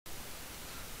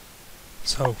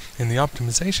So in the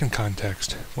optimization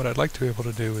context, what I'd like to be able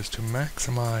to do is to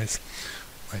maximize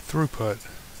my throughput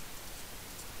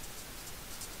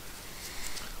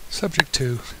subject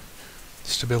to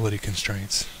stability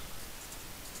constraints.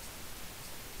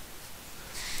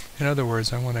 In other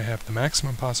words, I want to have the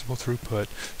maximum possible throughput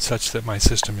such that my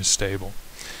system is stable.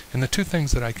 And the two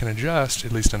things that I can adjust,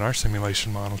 at least in our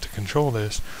simulation model, to control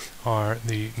this are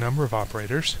the number of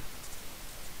operators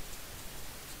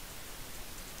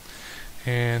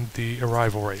and the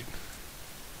arrival rate,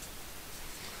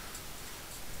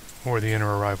 or the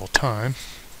inner arrival time,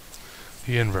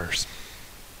 the inverse.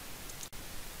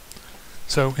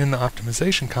 So in the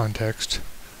optimization context,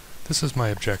 this is my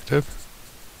objective.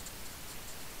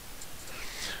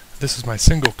 This is my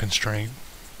single constraint.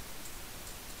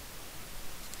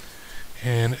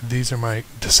 And these are my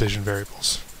decision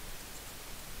variables.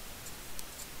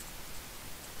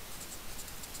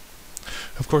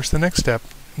 Of course, the next step,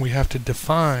 we have to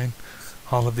define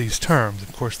all of these terms.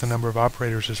 Of course, the number of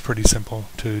operators is pretty simple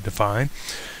to define.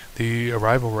 The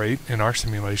arrival rate in our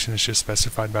simulation is just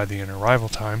specified by the inner arrival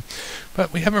time,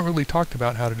 but we haven't really talked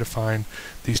about how to define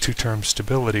these two terms,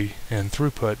 stability and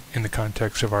throughput, in the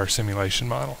context of our simulation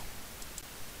model.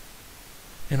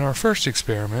 In our first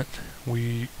experiment,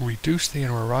 we reduced the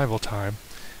inner arrival time,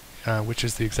 which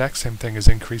is the exact same thing as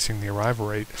increasing the arrival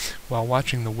rate, while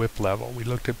watching the WIP level. We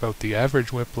looked at both the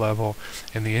average WIP level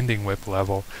and the ending WIP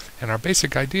level, and our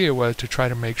basic idea was to try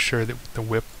to make sure that the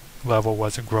WIP level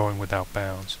wasn't growing without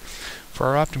bounds.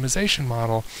 For our optimization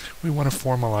model, we want to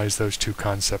formalize those two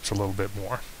concepts a little bit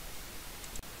more.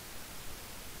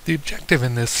 The objective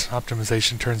in this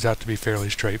optimization turns out to be fairly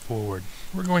straightforward.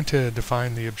 We're going to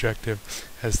define the objective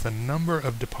as the number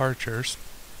of departures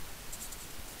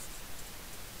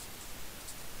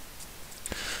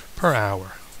per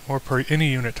hour, or per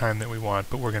any unit time that we want,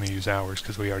 but we're going to use hours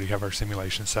because we already have our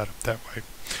simulation set up that way.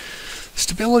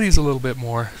 Stability is a little bit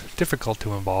more difficult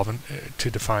to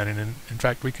define, and in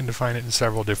fact we can define it in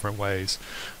several different ways.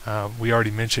 We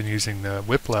already mentioned using the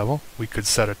WIP level. We could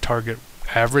set a target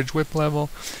average WIP level,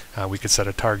 we could set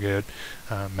a target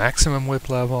maximum WIP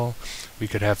level, we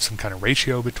could have some kind of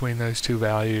ratio between those two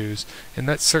values, and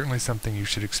that's certainly something you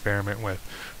should experiment with.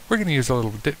 We're going to use a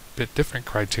little bit different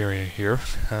criteria here.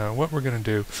 What we're going to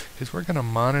do is we're going to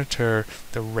monitor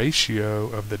the ratio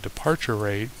of the departure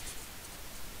rate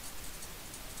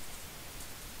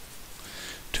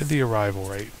to the arrival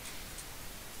rate.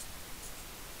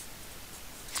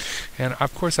 And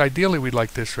of course, ideally we'd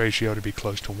like this ratio to be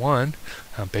close to 1,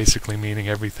 basically meaning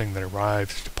everything that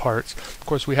arrives departs. Of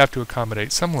course, we have to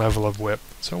accommodate some level of WIP,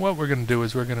 so what we're going to do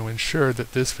is we're going to ensure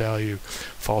that this value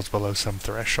falls below some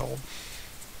threshold.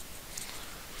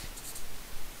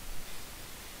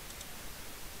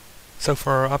 So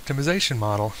for our optimization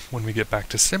model, when we get back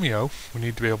to Simio, we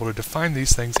need to be able to define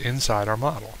these things inside our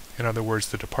model. In other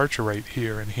words, the departure rate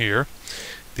here and here,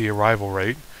 the arrival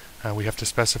rate, we have to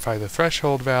specify the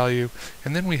threshold value,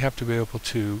 and then we have to be able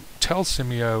to tell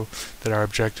Simio that our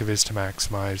objective is to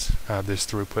maximize this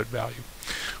throughput value.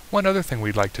 One other thing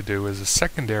we'd like to do as a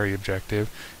secondary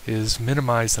objective is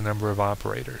minimize the number of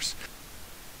operators.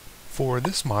 For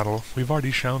this model, we've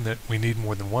already shown that we need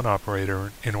more than one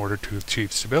operator in order to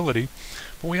achieve stability,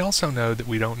 but we also know that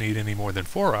we don't need any more than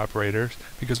 4 operators,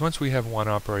 because once we have one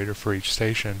operator for each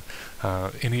station,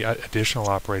 any additional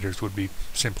operators would be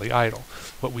simply idle.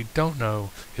 What we don't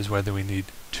know is whether we need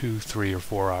 2, 3, or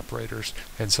 4 operators,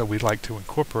 and so we'd like to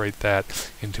incorporate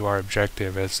that into our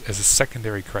objective as a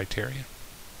secondary criterion.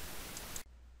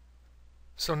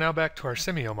 So now back to our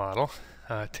Simio model.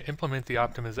 To implement the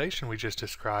optimization we just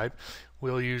described,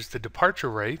 we'll use the departure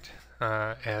rate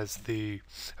as the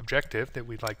objective that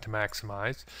we'd like to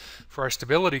maximize. For our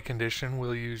stability condition,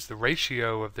 we'll use the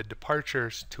ratio of the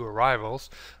departures to arrivals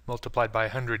multiplied by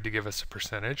 100 to give us a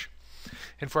percentage.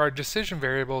 And for our decision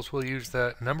variables, we'll use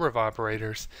the number of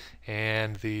operators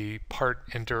and the part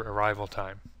enter arrival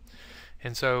time.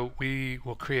 And so we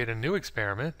will create a new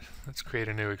experiment. Let's create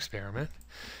a new experiment.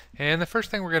 And the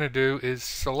first thing we're going to do is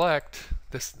select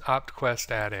this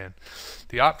OptQuest add-in.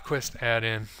 The OptQuest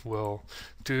add-in will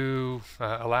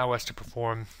allow us to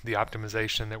perform the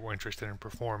optimization that we're interested in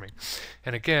performing.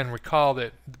 And again, recall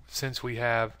that since we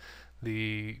have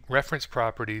the reference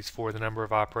properties for the number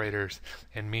of operators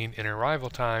and mean inner arrival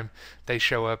time, they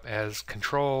show up as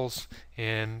controls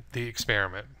in the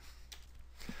experiment.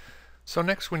 So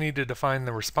next we need to define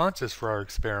the responses for our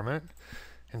experiment.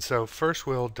 And so first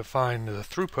we'll define the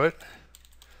throughput.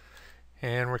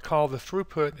 And recall the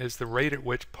throughput is the rate at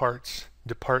which parts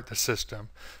depart the system.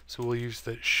 So we'll use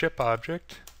the ship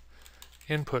object,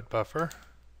 input buffer,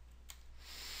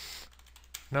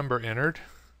 number entered,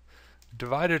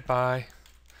 divided by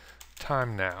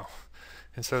time now.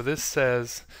 And so this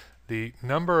says the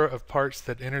number of parts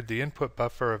that entered the input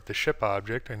buffer of the ship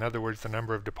object, in other words the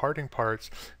number of departing parts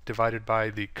divided by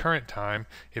the current time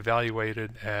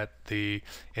evaluated at the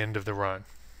end of the run.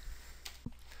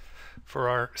 For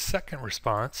our second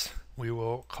response, we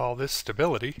will call this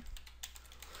stability.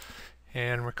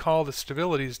 And recall the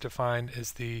stability is defined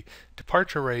as the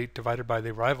departure rate divided by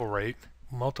the arrival rate.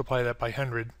 Multiply that by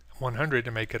 100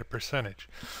 to make it a percentage.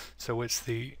 So it's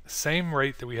the same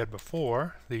rate that we had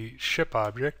before, the ship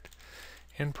object,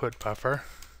 input buffer,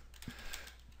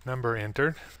 number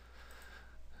entered,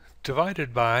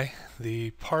 divided by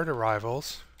the part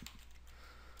arrivals,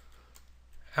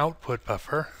 output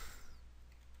buffer,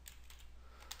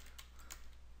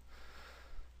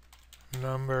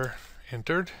 number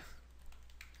entered,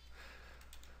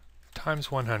 times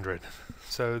 100.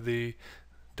 So the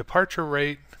departure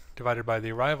rate divided by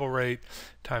the arrival rate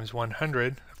times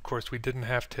 100. Of course, we didn't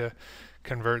have to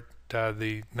convert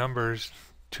the numbers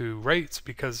to rates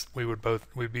because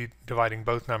we'd be dividing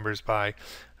both numbers by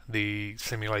the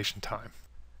simulation time,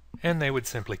 and they would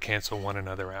simply cancel one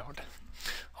another out.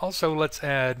 Also, let's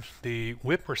add the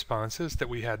WIP responses that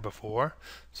we had before.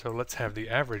 So let's have the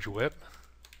average WIP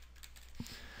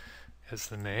as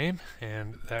the name,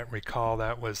 and recall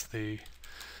that was the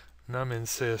num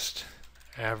insist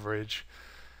average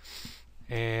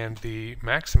and the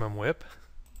maximum WIP.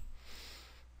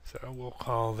 So we'll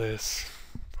call this,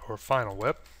 or final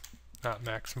WIP, not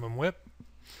maximum WIP,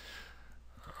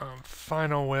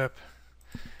 final WIP,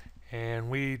 and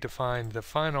we defined the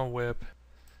final WIP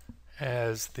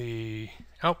as the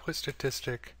output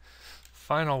statistic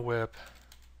final WIP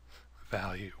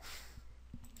value.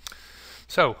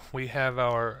 So we have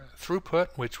our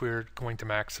throughput, which we're going to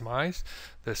maximize,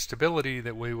 the stability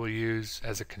that we will use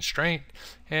as a constraint,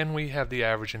 and we have the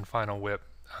average and final WIP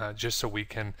just so we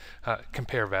can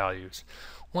compare values.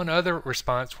 One other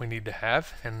response we need to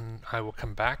have, and I will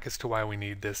come back as to why we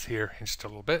need this here in just a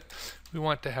little bit, we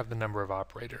want to have the number of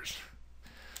operators.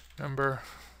 Number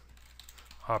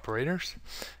operators,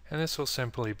 and this will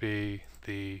simply be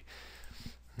the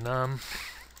num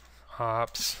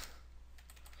ops,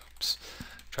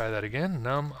 try that again,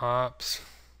 num ops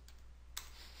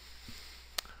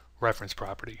reference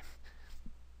property.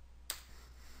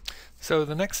 So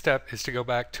the next step is to go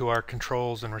back to our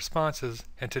controls and responses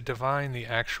and to define the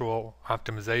actual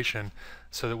optimization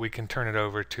so that we can turn it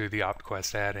over to the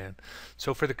OptQuest add-in.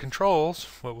 So for the controls,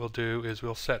 what we'll do is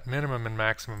we'll set minimum and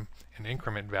maximum and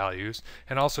increment values,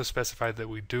 and also specify that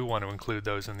we do want to include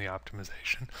those in the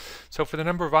optimization. So for the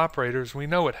number of operators, we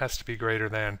know it has to be greater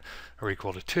than or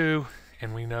equal to 2,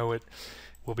 and we know it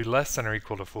will be less than or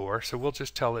equal to 4, so we'll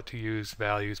just tell it to use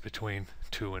values between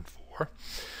 2 and 4.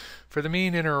 For the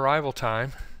mean inter-arrival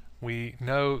time, we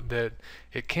know that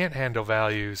it can't handle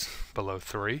values below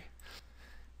 3,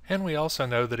 and we also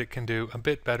know that it can do a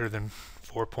bit better than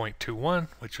 4.21,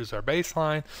 which was our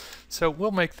baseline, so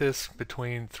we'll make this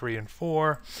between 3 and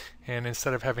 4, and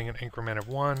instead of having an increment of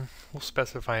 1, we'll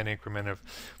specify an increment of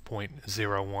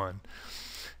 0.01.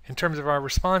 In terms of our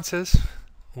responses,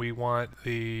 we want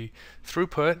the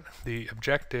throughput, the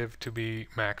objective, to be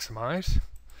maximized.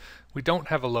 We don't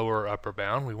have a lower or upper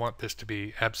bound. We want this to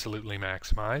be absolutely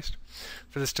maximized.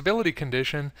 For the stability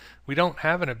condition, we don't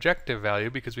have an objective value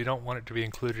because we don't want it to be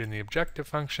included in the objective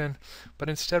function, but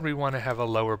instead we want to have a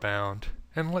lower bound.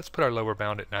 And let's put our lower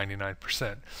bound at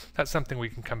 99%. That's something we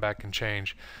can come back and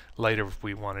change later if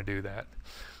we want to do that.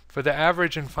 For the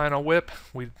average and final WIP,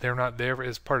 they're not there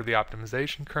as part of the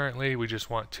optimization currently. We just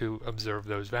want to observe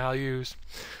those values.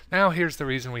 Now here's the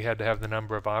reason we had to have the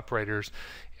number of operators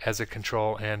as a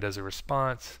control and as a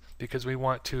response, because we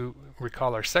want to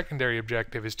recall our secondary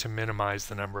objective is to minimize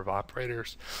the number of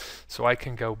operators. So I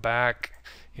can go back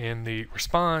in the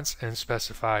response and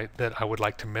specify that I would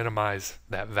like to minimize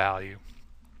that value.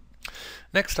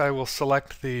 Next, I will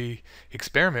select the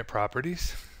experiment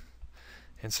properties.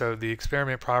 And so the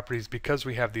experiment properties, because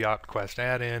we have the OptQuest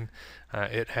add-in,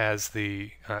 it has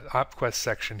the OptQuest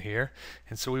section here.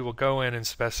 And so we will go in and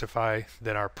specify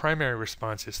that our primary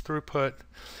response is throughput,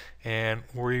 and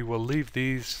we will leave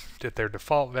these at their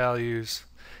default values,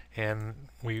 and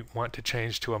we want to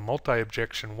change to a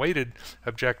multi-objection weighted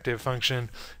objective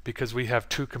function because we have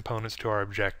two components to our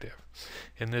objective.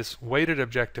 In this weighted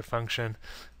objective function,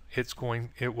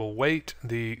 it will weight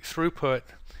the throughput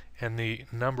and the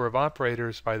number of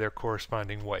operators by their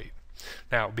corresponding weight.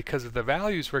 Now, because of the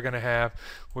values we're going to have,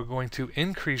 we're going to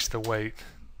increase the weight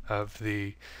of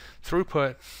the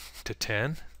throughput to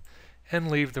 10 and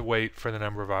leave the weight for the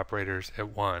number of operators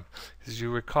at 1. As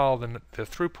you recall, the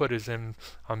throughput is on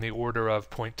the order of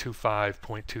 0.25,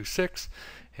 0.26,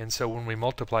 and so when we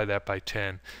multiply that by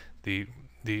 10, the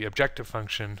objective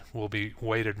function will be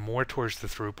weighted more towards the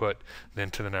throughput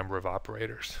than to the number of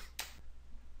operators.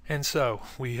 And so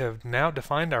we have now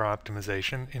defined our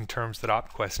optimization in terms that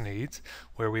OptQuest needs,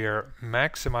 where we are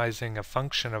maximizing a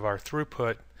function of our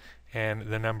throughput and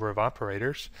the number of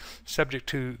operators, subject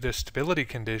to the stability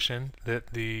condition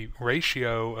that the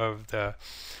ratio of the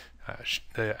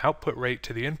output rate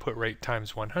to the input rate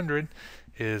times 100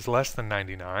 is less than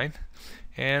 99.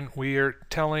 And we are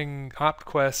telling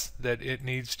OptQuest that it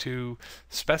needs to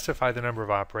specify the number of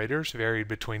operators varied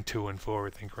between 2 and 4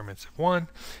 with increments of 1,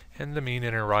 and the mean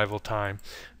inter-arrival time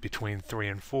between 3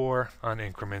 and 4 on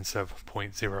increments of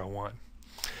 0.01.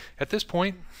 At this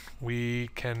point, we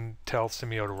can tell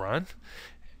Simio to run,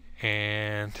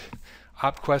 and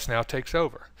OptQuest now takes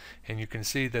over. And you can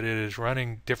see that it is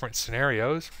running different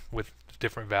scenarios with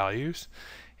different values.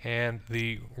 And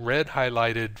the red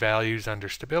highlighted values under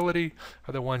stability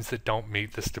are the ones that don't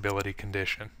meet the stability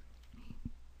condition.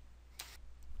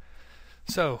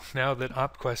 So now that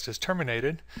OptQuest is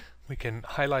terminated, we can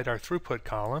highlight our throughput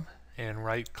column and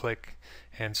right-click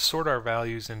and sort our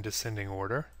values in descending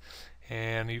order.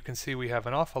 And you can see we have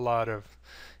an awful lot of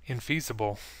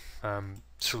infeasible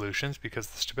solutions because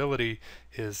the stability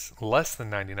is less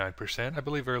than 99%. I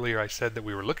believe earlier I said that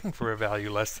we were looking for a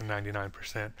value less than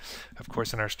 99%. Of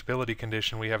course, in our stability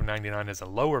condition, we have 99 as a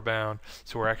lower bound,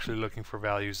 so we're actually looking for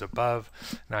values above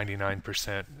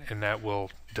 99%, and that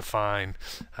will define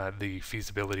the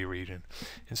feasibility region.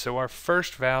 And so our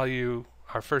first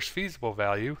feasible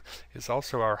value is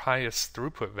also our highest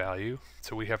throughput value.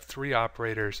 So we have 3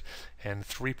 operators, and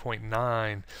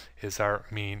 3.9 is our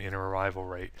mean inter-arrival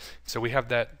rate. So we have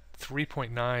that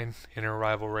 3.9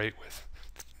 inter-arrival rate with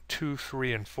 2,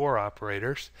 3, and 4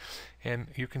 operators. And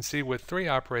you can see with 3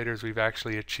 operators we've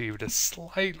actually achieved a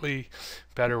slightly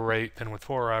better rate than with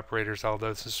 4 operators, although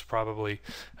this is probably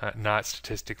not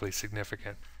statistically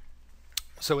significant.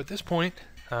 So at this point,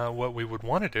 what we would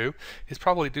want to do is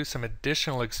probably do some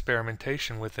additional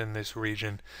experimentation within this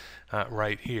region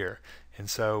right here. And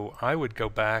so I would go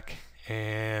back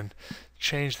and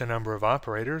change the number of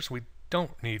operators. We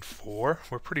don't need 4.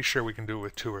 We're pretty sure we can do it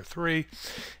with 2 or 3.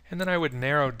 And then I would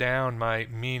narrow down my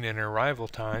mean inter-arrival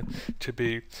time to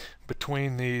be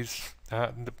between these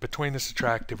between this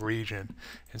attractive region.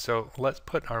 And so let's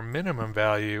put our minimum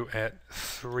value at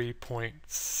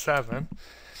 3.7.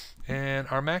 and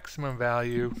our maximum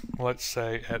value, let's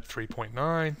say at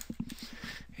 3.9,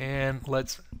 and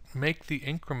let's make the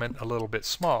increment a little bit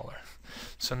smaller.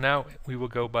 So now we will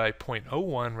go by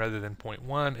 0.01 rather than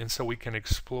 0.1, and so we can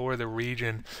explore the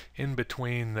region in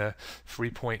between the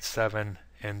 3.7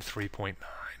 and 3.9.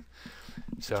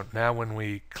 So now when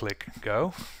we click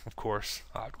go, of course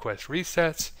OptQuest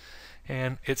resets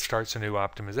and it starts a new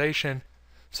optimization.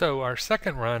 So our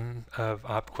second run of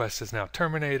OptQuest is now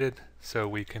terminated, so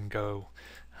we can go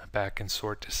back and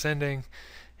sort descending.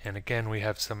 And again, we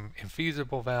have some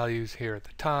infeasible values here at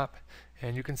the top,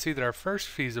 and you can see that our first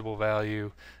feasible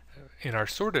value in our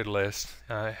sorted list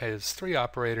has 3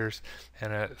 operators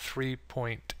and a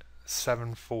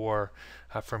 3.74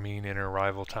 for mean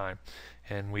inter-arrival time.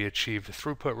 And we achieved a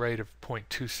throughput rate of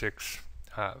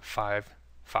 0.2655.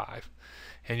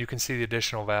 And you can see the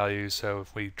additional values, so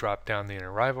if we drop down the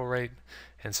inter-arrival rate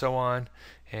and so on,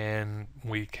 and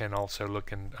we can also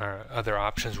look in our other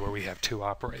options where we have 2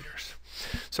 operators.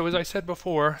 So as I said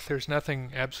before, there's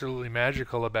nothing absolutely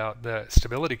magical about the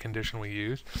stability condition we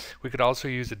use. We could also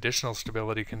use additional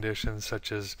stability conditions,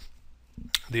 such as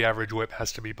the average whip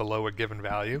has to be below a given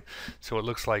value. So it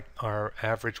looks like our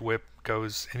average whip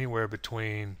goes anywhere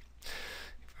between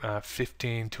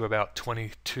 15 to about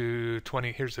 22,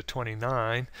 20, here's a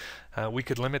 29. We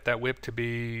could limit that whip to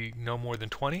be no more than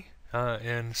 20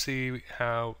 and see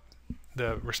how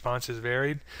the response is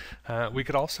varied. We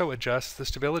could also adjust the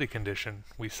stability condition.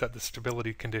 We set the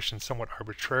stability condition somewhat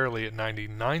arbitrarily at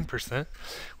 99%.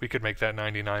 We could make that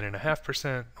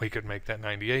 99.5%. We could make that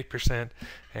 98%,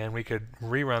 and we could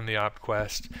rerun the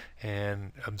OptQuest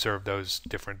and observe those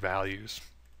different values.